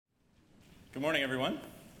Good morning, everyone.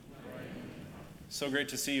 So great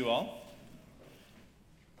to see you all.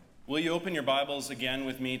 Will you open your Bibles again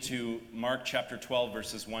with me to Mark chapter 12,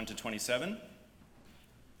 verses 1 to 27?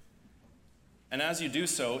 And as you do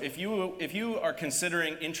so, if you are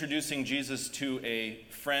considering introducing Jesus to a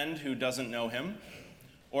friend who doesn't know him,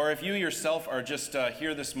 or if you yourself are just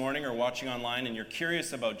here this morning or watching online and you're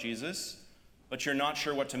curious about Jesus, but you're not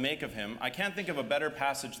sure what to make of him, I can't think of a better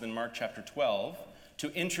passage than Mark chapter 12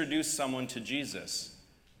 to introduce someone to Jesus.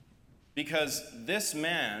 Because this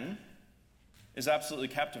man is absolutely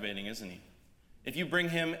captivating, isn't he? If you bring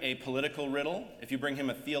him a political riddle, if you bring him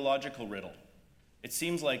a theological riddle, it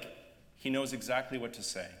seems like he knows exactly what to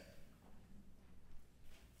say.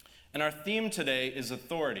 And our theme today is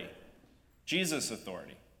authority, Jesus'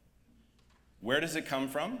 authority. Where does it come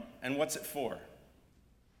from, and what's it for?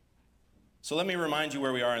 So let me remind you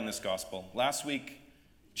where we are in this gospel. Last week,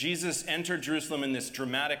 Jesus entered Jerusalem in this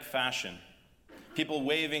dramatic fashion. People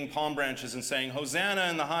waving palm branches and saying, "Hosanna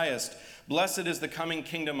in the highest, blessed is the coming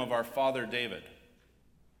kingdom of our father David."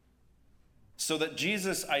 So that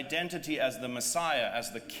Jesus' identity as the Messiah,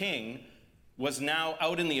 as the king, was now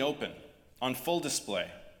out in the open, on full display,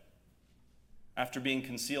 after being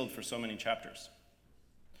concealed for so many chapters.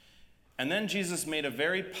 And then Jesus made a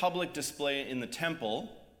very public display in the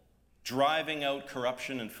temple, driving out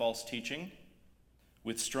corruption and false teaching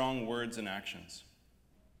with strong words and actions.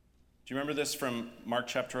 Do you remember this from Mark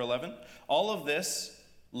chapter 11? All of this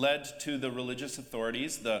led to the religious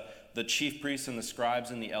authorities, the chief priests and the scribes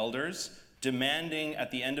and the elders, demanding at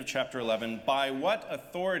the end of chapter 11, "By what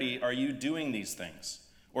authority are you doing these things?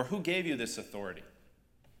 Or who gave you this authority?"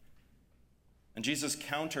 And Jesus'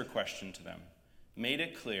 counter-question to them made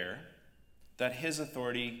it clear that his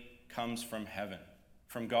authority comes from heaven,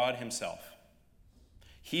 from God himself.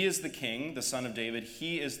 He is the king, the son of David.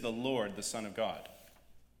 He is the Lord, the Son of God.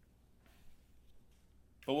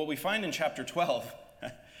 But what we find in chapter 12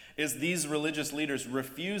 is these religious leaders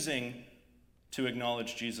refusing to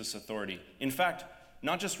acknowledge Jesus' authority. In fact,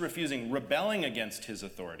 not just refusing, rebelling against his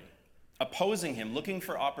authority, opposing him, looking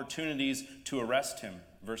for opportunities to arrest him,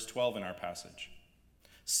 verse 12 in our passage,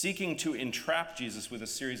 seeking to entrap Jesus with a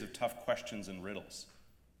series of tough questions and riddles.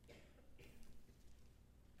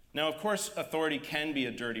 Now, of course, authority can be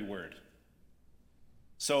a dirty word.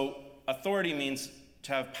 So, authority means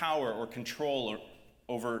to have power or control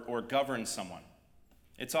over or govern someone.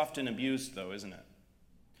 It's often abused, though, isn't it?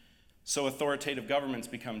 So, authoritative governments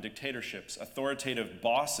become dictatorships. Authoritative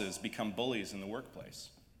bosses become bullies in the workplace.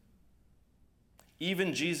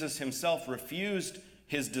 Even Jesus himself refused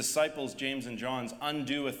his disciples, James and John's,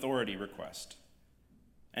 undue authority request.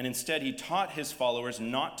 And instead, he taught his followers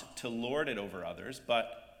not to lord it over others,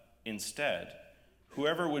 but instead,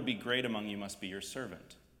 whoever would be great among you must be your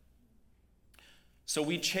servant. So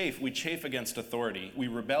we chafe against authority. We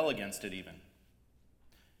rebel against it even.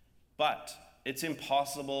 But it's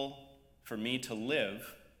impossible for me to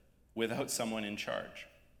live without someone in charge.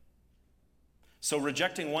 So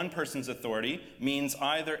rejecting one person's authority means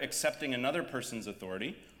either accepting another person's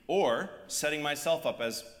authority or setting myself up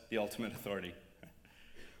as the ultimate authority,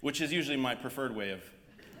 which is usually my preferred way of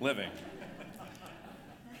living.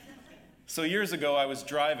 So years ago, I was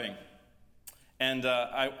driving, and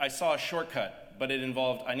I saw a shortcut, but it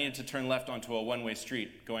involved, I needed to turn left onto a one-way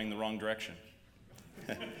street going the wrong direction.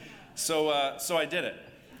 So I did it.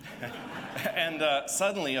 And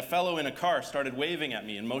suddenly, a fellow in a car started waving at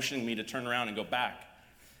me and motioning me to turn around and go back.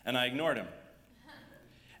 And I ignored him.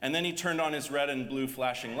 And then he turned on his red and blue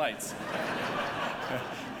flashing lights.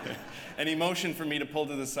 And he motioned for me to pull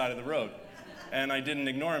to the side of the road. And I didn't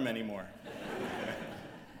ignore him anymore.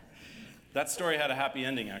 That story had a happy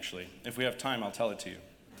ending, actually. If we have time, I'll tell it to you.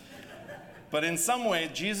 But in some way,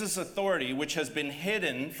 Jesus' authority, which has been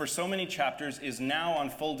hidden for so many chapters, is now on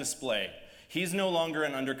full display. He's no longer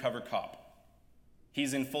an undercover cop.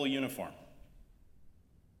 He's in full uniform.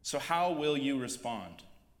 So how will you respond?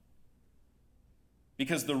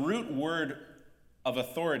 Because the root word of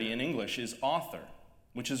authority in English is author,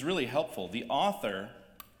 which is really helpful. The author,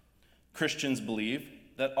 Christians believe,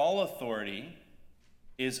 that all authority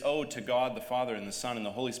is owed to God the Father and the Son and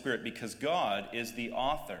the Holy Spirit because God is the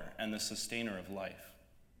author and the sustainer of life.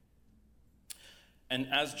 And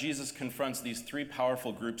as Jesus confronts these three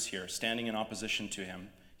powerful groups here standing in opposition to him,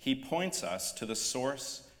 he points us to the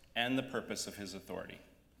source and the purpose of his authority.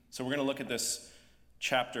 So we're going to look at this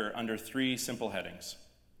chapter under three simple headings.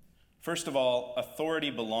 First of all,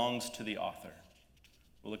 authority belongs to the author.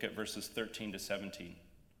 We'll look at verses 13 to 17.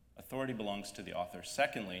 Authority belongs to the author.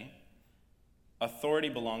 Secondly, authority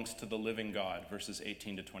belongs to the living God, verses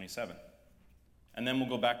 18 to 27. And then we'll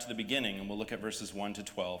go back to the beginning and we'll look at verses 1 to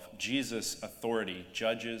 12. Jesus' authority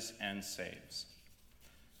judges and saves.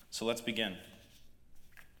 So let's begin.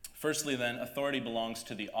 Firstly, then, authority belongs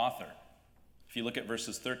to the author. If you look at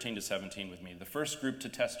verses 13 to 17 with me, the first group to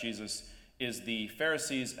test Jesus is the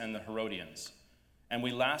Pharisees and the Herodians. And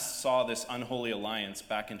we last saw this unholy alliance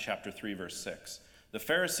back in chapter 3, verse 6. The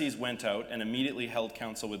Pharisees went out and immediately held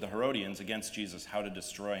counsel with the Herodians against Jesus, how to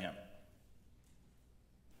destroy him.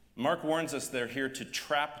 Mark warns us they're here to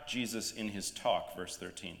trap Jesus in his talk, verse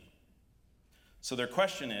 13. So their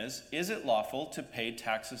question is it lawful to pay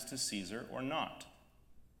taxes to Caesar or not?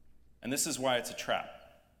 And this is why it's a trap.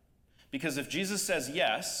 Because if Jesus says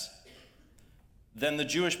yes, then the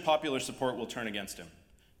Jewish popular support will turn against him,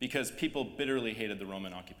 because people bitterly hated the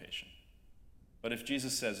Roman occupation. But if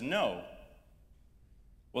Jesus says no,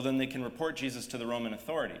 well, then they can report Jesus to the Roman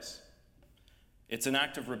authorities. It's an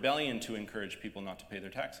act of rebellion to encourage people not to pay their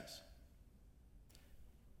taxes.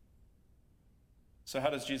 So how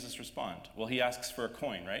does Jesus respond? Well, he asks for a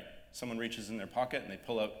coin, right? Someone reaches in their pocket and they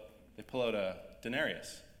pull out a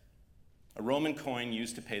denarius, a Roman coin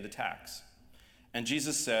used to pay the tax. And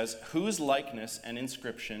Jesus says, whose likeness and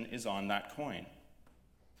inscription is on that coin?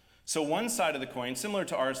 So one side of the coin, similar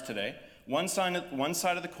to ours today, one side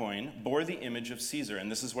of the coin bore the image of Caesar, and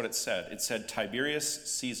this is what it said. It said, Tiberius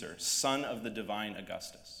Caesar, son of the divine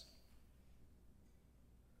Augustus.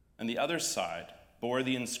 And the other side bore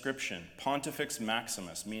the inscription, Pontifex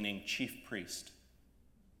Maximus, meaning chief priest.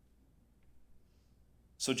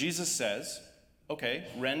 So Jesus says, okay,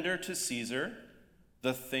 render to Caesar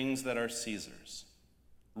the things that are Caesar's.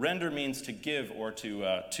 Render means to give or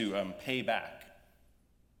to pay back.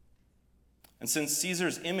 And since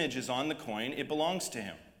Caesar's image is on the coin, it belongs to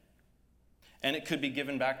him. And it could be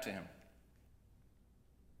given back to him.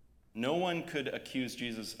 No one could accuse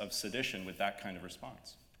Jesus of sedition with that kind of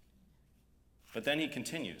response. But then he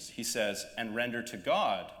continues. He says, and render to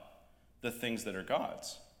God the things that are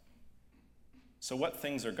God's. So what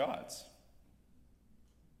things are God's?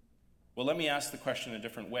 Well, let me ask the question a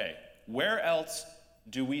different way. Where else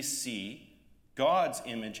do we see God's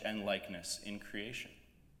image and likeness in creation?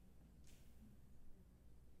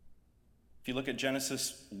 If you look at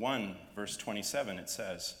Genesis 1, verse 27, it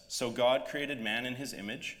says, so God created man in his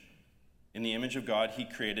image. In the image of God, he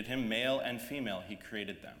created him. Male and female, he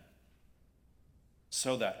created them.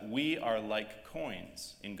 So that we are like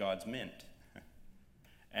coins in God's mint.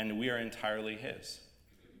 And we are entirely his.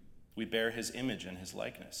 We bear his image and his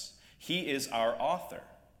likeness. He is our author.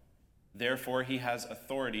 Therefore, he has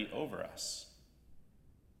authority over us.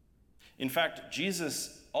 In fact,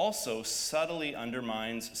 Jesus also subtly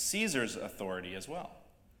undermines Caesar's authority as well.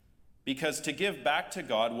 Because to give back to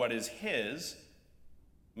God what is his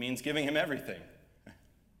means giving him everything.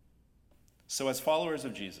 So as followers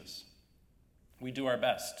of Jesus, we do our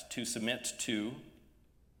best to submit to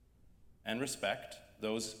and respect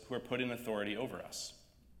those who are put in authority over us.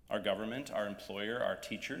 Our government, our employer, our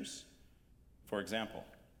teachers, for example.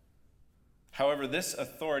 However, this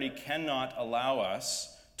authority cannot allow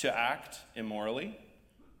us to act immorally,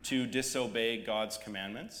 to disobey God's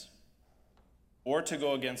commandments, or to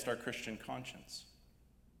go against our Christian conscience.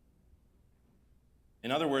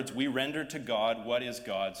 In other words, we render to God what is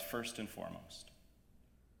God's first and foremost.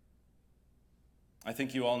 I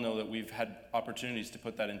think you all know that we've had opportunities to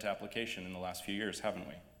put that into application in the last few years, haven't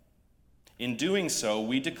we? In doing so,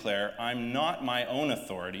 we declare, I'm not my own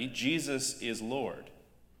authority, Jesus is Lord.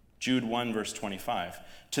 Jude 1, verse 25.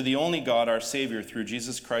 To the only God, our Savior, through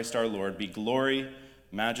Jesus Christ our Lord, be glory,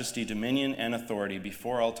 majesty, dominion, and authority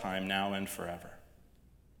before all time, now and forever.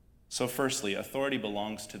 So firstly, authority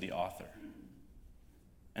belongs to the author.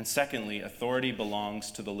 And secondly, authority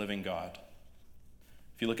belongs to the living God.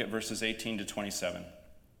 If you look at verses 18 to 27,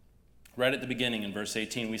 right at the beginning in verse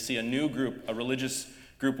 18, we see a new group, a religious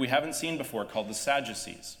group we haven't seen before called the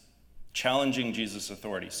Sadducees, challenging Jesus'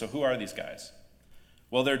 authority. So who are these guys?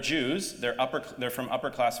 Well, they're Jews. They're from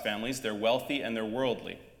upper-class families. They're wealthy and they're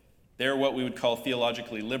worldly. They're what we would call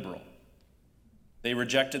theologically liberal. They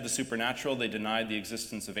rejected the supernatural. They denied the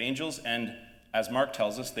existence of angels. And as Mark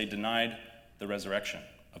tells us, they denied the resurrection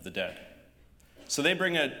of the dead. So they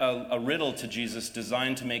bring a riddle to Jesus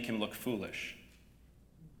designed to make him look foolish.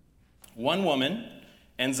 One woman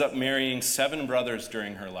ends up marrying 7 brothers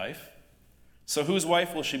during her life. So whose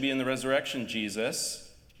wife will she be in the resurrection? Jesus.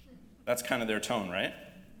 That's kind of their tone, right?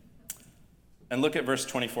 And look at verse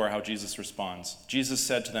 24, how Jesus responds. Jesus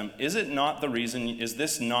said to them, is this not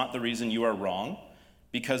the reason you are wrong,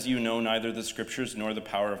 because you know neither the scriptures nor the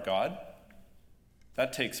power of God?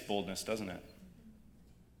 That takes boldness, doesn't it?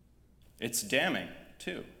 It's damning,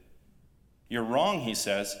 too. You're wrong, he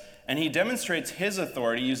says, And he demonstrates his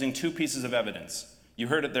authority using two pieces of evidence. You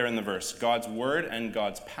heard it there in the verse. God's word and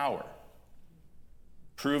God's power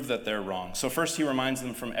prove that they're wrong. So first he reminds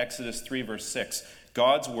them from Exodus 3, verse 6.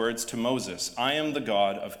 God's words to Moses. I am the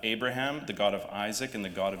God of Abraham, the God of Isaac, and the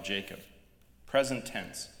God of Jacob. Present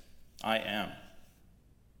tense. I am.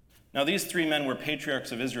 Now these three men were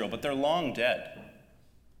patriarchs of Israel, but they're long dead.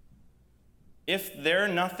 If they're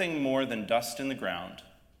nothing more than dust in the ground,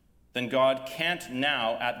 then God can't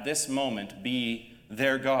now, at this moment, be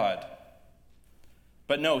their God.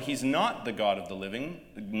 But no, he's not the God of the living,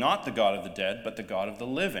 not the God of the dead, but the God of the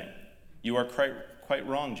living. You are quite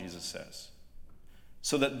wrong, Jesus says.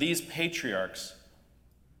 So that these patriarchs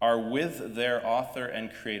are with their author and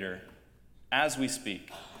creator as we speak,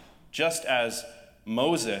 just as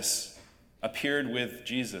Moses appeared with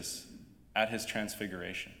Jesus at his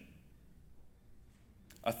transfiguration.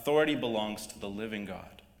 Authority belongs to the living God.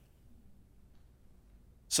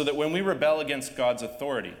 So that when we rebel against God's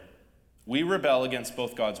authority, we rebel against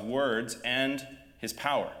both God's words and his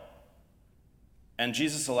power. And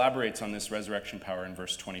Jesus elaborates on this resurrection power in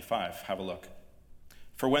verse 25. Have a look.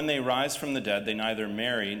 For when they rise from the dead, they neither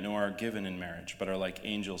marry nor are given in marriage, but are like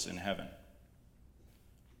angels in heaven.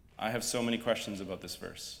 I have so many questions about this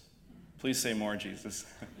verse. Please say more, Jesus.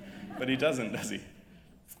 But he doesn't, does he?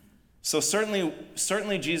 So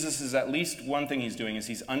certainly Jesus is at least one thing he's doing is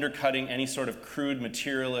he's undercutting any sort of crude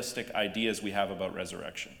materialistic ideas we have about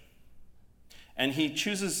resurrection. And he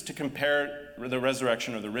chooses to compare the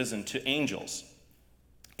resurrection or the risen to angels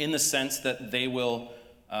in the sense that they will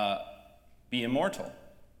be immortal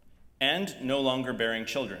and no longer bearing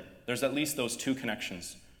children. There's at least those two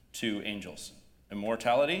connections to angels.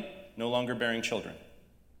 Immortality, no longer bearing children.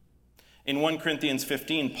 In 1 Corinthians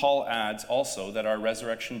 15, Paul adds also that our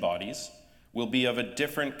resurrection bodies will be of a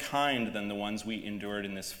different kind than the ones we endured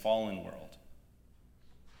in this fallen world.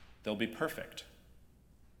 They'll be perfect.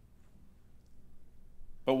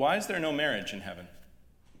 But why is there no marriage in heaven?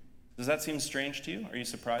 Does that seem strange to you? Are you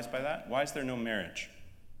surprised by that? Why is there no marriage?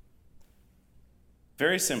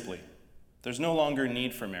 Very simply, there's no longer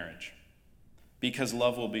need for marriage because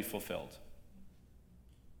love will be fulfilled.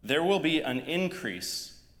 There will be an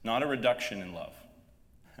increase, not a reduction in love.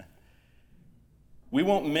 We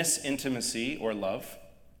won't miss intimacy or love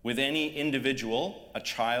with any individual, a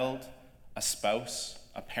child, a spouse,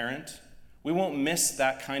 a parent. We won't miss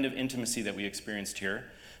that kind of intimacy that we experienced here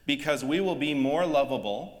because we will be more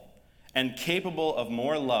lovable and capable of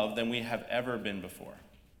more love than we have ever been before.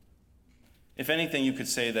 If anything, you could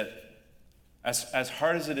say that as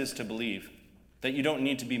hard as it is to believe that you don't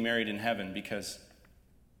need to be married in heaven because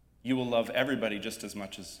you will love everybody just as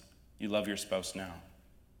much as you love your spouse now.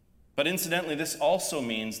 But incidentally, this also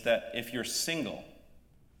means that if you're single,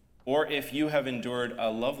 or if you have endured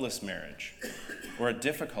a loveless marriage or a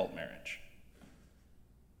difficult marriage,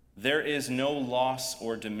 there is no loss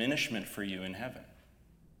or diminishment for you in heaven.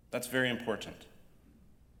 That's very important.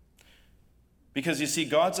 Because you see,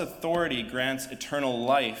 God's authority grants eternal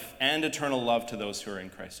life and eternal love to those who are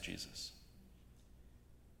in Christ Jesus.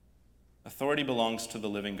 Authority belongs to the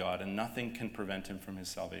living God, and nothing can prevent him from his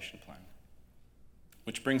salvation plan.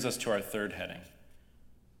 Which brings us to our third heading.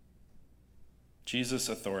 Jesus'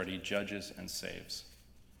 authority judges and saves.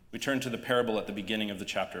 We turn to the parable at the beginning of the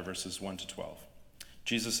chapter, verses 1 to 12.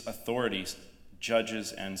 Jesus' authority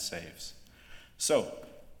judges and saves. So,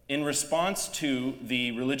 in response to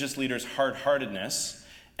the religious leaders' hard-heartedness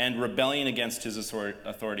and rebellion against his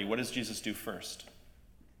authority, what does Jesus do first?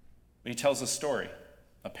 He tells a story,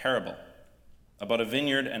 a parable, about a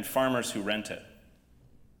vineyard and farmers who rent it.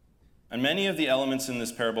 And many of the elements in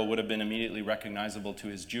this parable would have been immediately recognizable to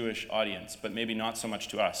his Jewish audience, but maybe not so much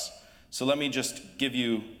to us. So let me just give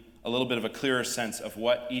you a little bit of a clearer sense of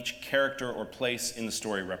what each character or place in the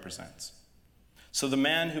story represents. So the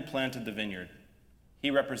man who planted the vineyard, he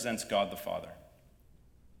represents God the Father.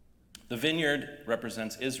 The vineyard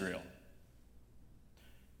represents Israel.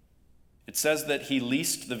 It says that he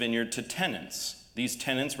leased the vineyard to tenants. These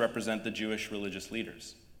tenants represent the Jewish religious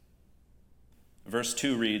leaders. Verse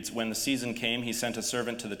 2 reads, when the season came, he sent a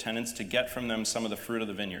servant to the tenants to get from them some of the fruit of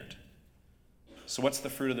the vineyard. So what's the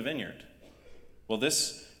fruit of the vineyard? Well,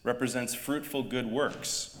 this represents fruitful good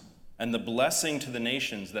works and the blessing to the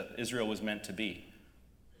nations that Israel was meant to be.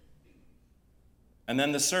 And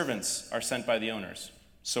then the servants are sent by the owners.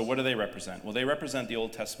 So what do they represent? Well, they represent the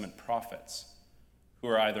Old Testament prophets who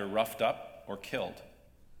are either roughed up or killed.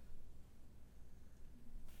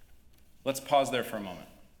 Let's pause there for a moment.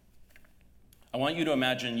 I want you to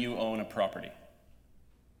imagine you own a property.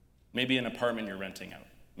 Maybe an apartment you're renting out.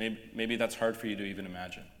 Maybe that's hard for you to even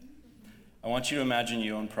imagine. I want you to imagine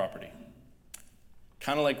you own property.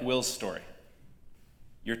 Kind of like Will's story.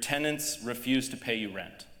 Your tenants refuse to pay you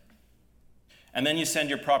rent. And then you send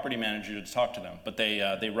your property manager to talk to them, but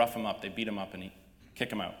they rough him up, they beat him up, and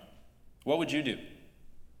kick him out. What would you do?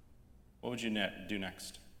 What would you do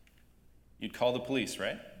next? You'd call the police,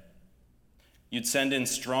 right? You'd send in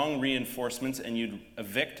strong reinforcements and you'd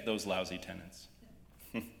evict those lousy tenants.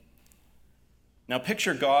 Now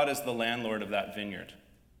picture God as the landlord of that vineyard.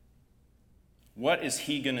 What is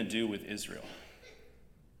he going to do with Israel?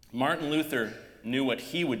 Martin Luther knew what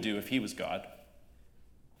he would do if he was God.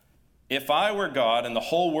 If I were God and the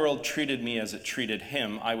whole world treated me as it treated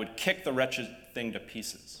him, I would kick the wretched thing to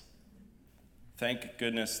pieces. Thank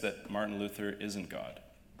goodness that Martin Luther isn't God.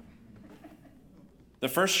 The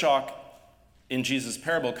first shock in Jesus'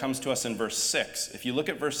 parable comes to us in verse 6. If you look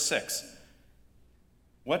at verse 6,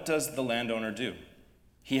 what does the landowner do?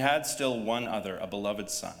 He had still one other, a beloved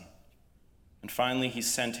son. And finally, he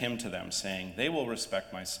sent him to them, saying, "They will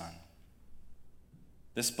respect my son."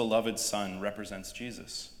 This beloved son represents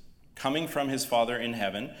Jesus, coming from his Father in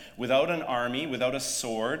heaven, without an army, without a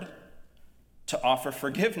sword, to offer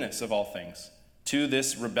forgiveness of all things to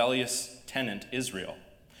this rebellious tenant, Israel.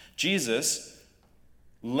 Jesus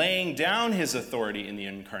laying down his authority in the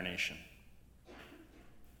incarnation.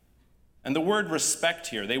 And the word respect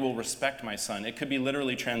here, "they will respect my son," it could be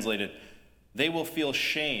literally translated, "they will feel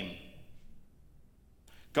shame."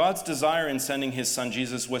 God's desire in sending his son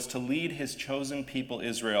Jesus was to lead his chosen people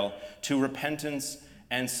Israel to repentance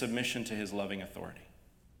and submission to his loving authority.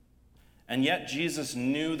 And yet Jesus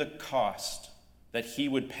knew the cost that he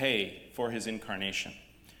would pay for his incarnation.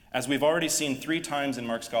 As we've already seen 3 times in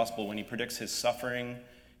Mark's gospel when he predicts his suffering,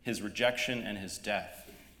 his rejection, and his death.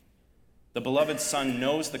 The beloved son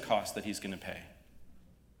knows the cost that he's going to pay.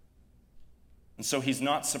 And so he's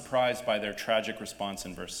not surprised by their tragic response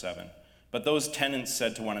in verse 7. But those tenants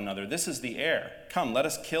said to one another, "This is the heir. Come, let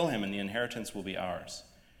us kill him, and the inheritance will be ours."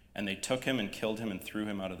 And they took him and killed him and threw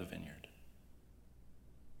him out of the vineyard.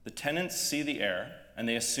 The tenants see the heir, and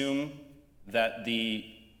they assume that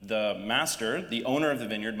the master, the owner of the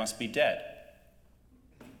vineyard, must be dead.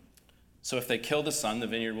 So if they kill the son, the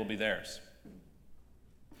vineyard will be theirs.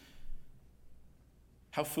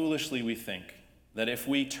 How foolishly we think that if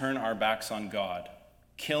we turn our backs on God,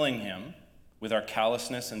 killing him with our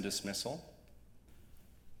callousness and dismissal,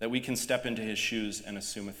 that we can step into his shoes and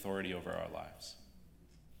assume authority over our lives.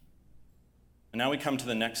 And now we come to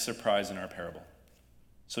the next surprise in our parable.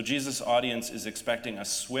 So Jesus' audience is expecting a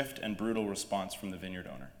swift and brutal response from the vineyard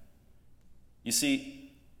owner. You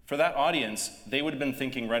see, for that audience, they would have been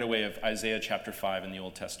thinking right away of Isaiah chapter 5 in the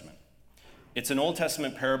Old Testament. It's an Old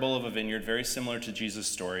Testament parable of a vineyard very similar to Jesus'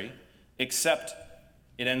 story, except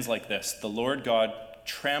it ends like this: the Lord God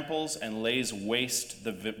tramples and lays waste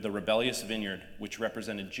the rebellious vineyard, which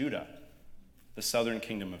represented Judah, the southern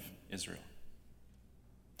kingdom of Israel.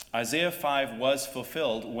 Isaiah 5 was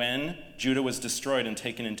fulfilled when Judah was destroyed and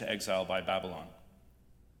taken into exile by Babylon.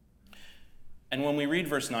 And when we read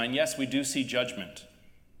verse 9, yes, we do see judgment,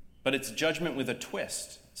 but it's judgment with a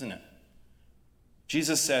twist, isn't it?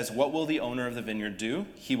 Jesus says, what will the owner of the vineyard do?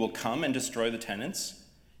 He will come and destroy the tenants,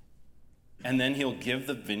 and then he'll give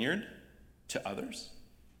the vineyard to others?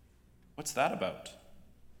 What's that about?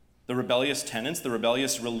 The rebellious tenants, the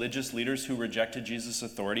rebellious religious leaders who rejected Jesus'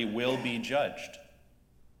 authority will be judged.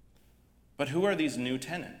 But who are these new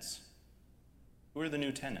tenants? Who are the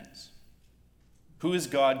new tenants? Who is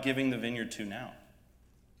God giving the vineyard to now?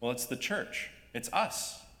 Well, it's the church. It's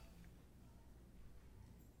us.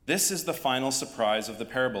 This is the final surprise of the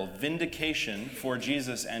parable, vindication for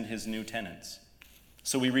Jesus and his new tenants.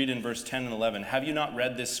 So we read in verse 10 and 11, "Have you not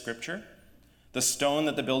read this scripture? The stone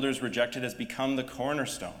that the builders rejected has become the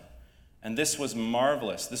cornerstone. And this was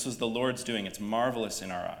marvelous. This was the Lord's doing. It's marvelous in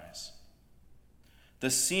our eyes." The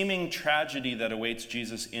seeming tragedy that awaits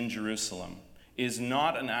Jesus in Jerusalem is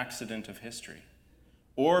not an accident of history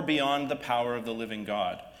or beyond the power of the living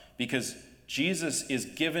God, because Jesus is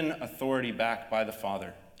given authority back by the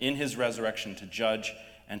Father in his resurrection to judge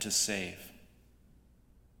and to save.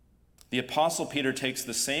 The Apostle Peter takes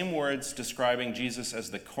the same words describing Jesus as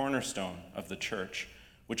the cornerstone of the church,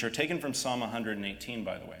 which are taken from Psalm 118,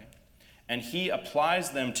 by the way, and he applies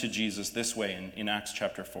them to Jesus this way in Acts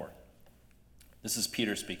chapter 4. This is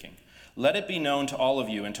Peter speaking. "Let it be known to all of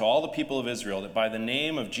you and to all the people of Israel that by the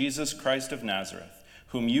name of Jesus Christ of Nazareth,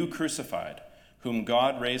 whom you crucified, whom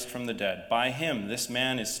God raised from the dead, by him this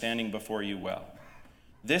man is standing before you well.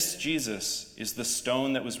 This Jesus is the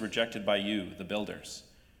stone that was rejected by you, the builders,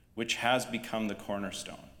 which has become the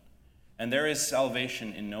cornerstone. And there is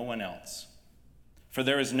salvation in no one else. For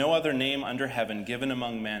there is no other name under heaven given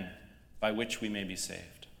among men by which we may be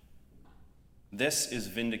saved." This is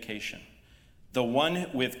vindication. The one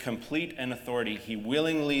with complete and authority, he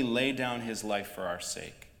willingly laid down his life for our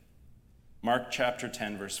sake. Mark chapter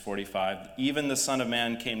 10, verse 45, even the Son of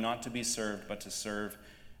Man came not to be served, but to serve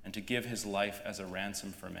and to give his life as a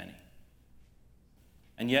ransom for many.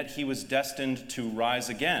 And yet he was destined to rise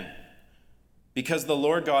again, because the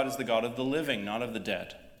Lord God is the God of the living, not of the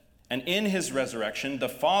dead. And in his resurrection, the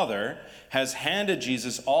Father has handed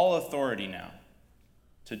Jesus all authority now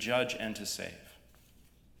to judge and to save.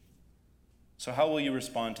 So how will you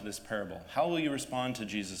respond to this parable? How will you respond to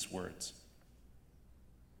Jesus' words?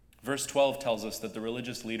 Verse 12 tells us that the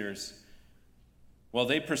religious leaders, well,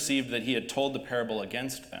 they perceived that he had told the parable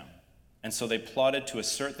against them, and so they plotted to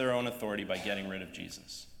assert their own authority by getting rid of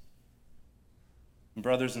Jesus.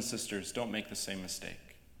 Brothers and sisters, don't make the same mistake.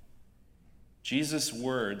 Jesus'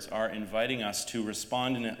 words are inviting us to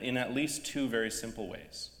respond in at least two very simple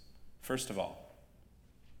ways. First of all,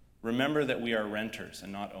 remember that we are renters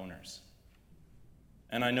and not owners.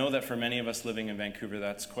 And I know that for many of us living in Vancouver,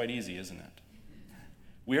 that's quite easy, isn't it?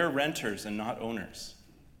 We are renters and not owners.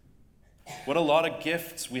 What a lot of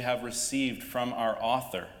gifts we have received from our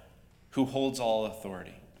author, who holds all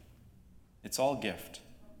authority. It's all gift.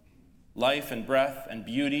 Life and breath and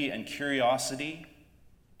beauty and curiosity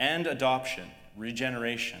and adoption,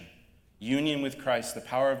 regeneration, union with Christ, the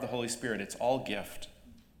power of the Holy Spirit, it's all gift.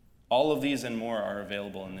 All of these and more are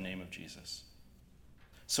available in the name of Jesus.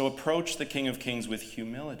 So approach the King of Kings with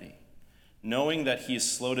humility, knowing that he is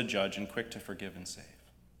slow to judge and quick to forgive and save.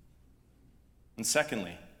 And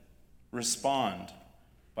secondly, respond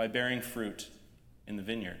by bearing fruit in the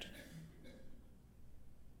vineyard.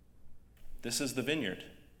 This is the vineyard.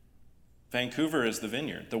 Vancouver is the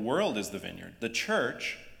vineyard. The world is the vineyard. The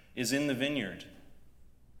church is in the vineyard.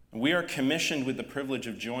 We are commissioned with the privilege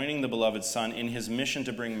of joining the beloved Son in his mission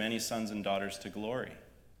to bring many sons and daughters to glory.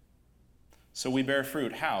 So we bear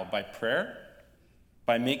fruit. How? By prayer?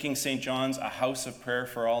 By making St. John's a house of prayer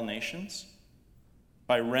for all nations?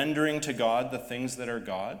 By rendering to God the things that are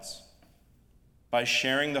God's? By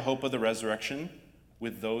sharing the hope of the resurrection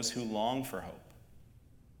with those who long for hope?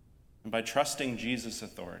 And by trusting Jesus'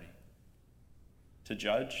 authority to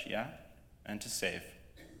judge, and to save.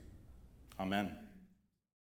 Amen.